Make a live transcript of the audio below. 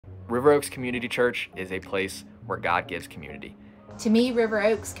River Oaks Community Church is a place where God gives community. To me, River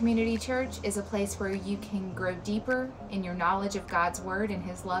Oaks Community Church is a place where you can grow deeper in your knowledge of God's Word and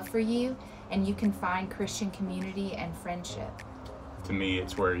His love for you, and you can find Christian community and friendship. To me,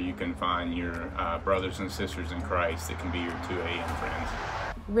 it's where you can find your brothers and sisters in Christ that can be your 2 a.m. friends.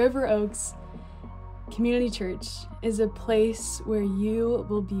 River Oaks Community Church is a place where you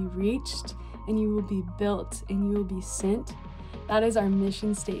will be reached and you will be built and you will be sent. That is our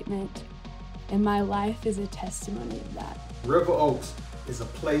mission statement, and my life is a testimony of that. River Oaks is a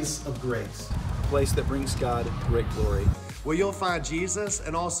place of grace. A place that brings God great glory. Where you'll find Jesus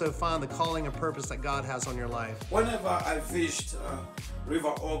and also find the calling and purpose that God has on your life. Whenever I visit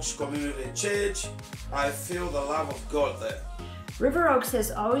River Oaks Community Church, I feel the love of God there. River Oaks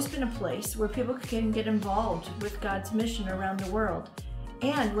has always been a place where people can get involved with God's mission around the world,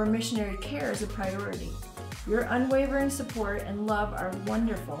 and where missionary care is a priority. Your unwavering support and love are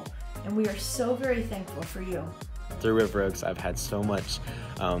wonderful, and we are so very thankful for you. Through River Oaks, I've had so much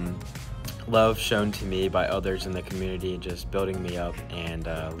love shown to me by others in the community, just building me up and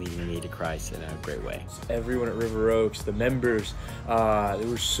leading me to Christ in a great way. Everyone at River Oaks, the members, they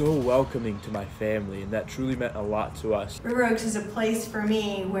were so welcoming to my family, and that truly meant a lot to us. River Oaks is a place for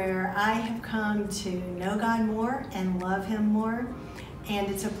me where I have come to know God more and love Him more, and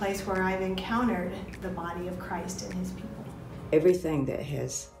it's a place where I've encountered the body of Christ and His people. Everything that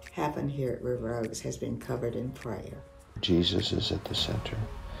has happened here at River Oaks has been covered in prayer. Jesus is at the center.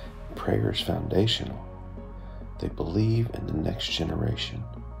 Prayer is foundational. They believe in the next generation.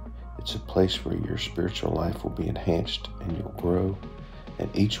 It's a place where your spiritual life will be enhanced and you'll grow,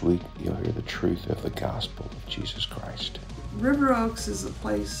 and each week you'll hear the truth of the gospel of Jesus Christ. River Oaks is a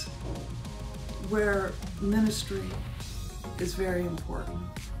place where ministry is very important,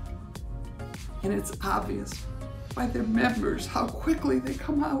 and it's obvious by their members how quickly they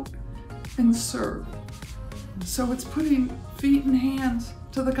come out and serve. So it's putting feet and hands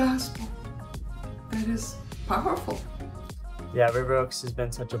to the gospel that is powerful. Yeah, River Oaks has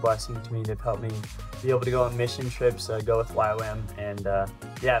been such a blessing to me. They've helped me be able to go on mission trips, go with YWAM, and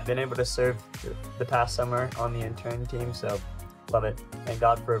yeah, I've been able to serve the past summer on the intern team, so love it. Thank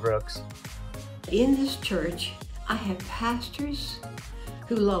God for River Oaks. In this church, I have pastors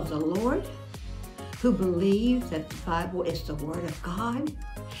who love the Lord, who believe that the Bible is the Word of God,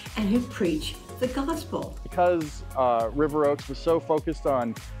 and who preach the gospel. Because River Oaks was so focused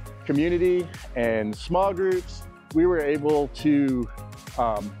on community and small groups, we were able to,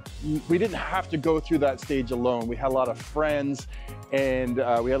 we didn't have to go through that stage alone. We had a lot of friends, and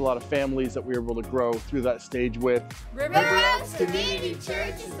we had a lot of families that we were able to grow through that stage with. River Oaks Community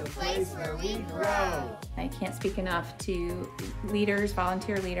Church is the place where we grow. I can't speak enough to leaders,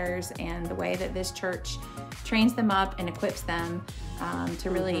 volunteer leaders, and the way that this church trains them up and equips them to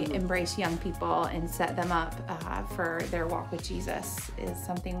really embrace young people and set them up for their walk with Jesus is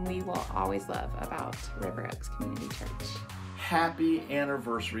something we will always love about River Oaks Community Church. Happy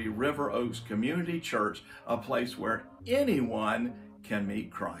anniversary, River Oaks Community Church, a place where anyone can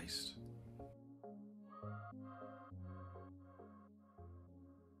meet Christ.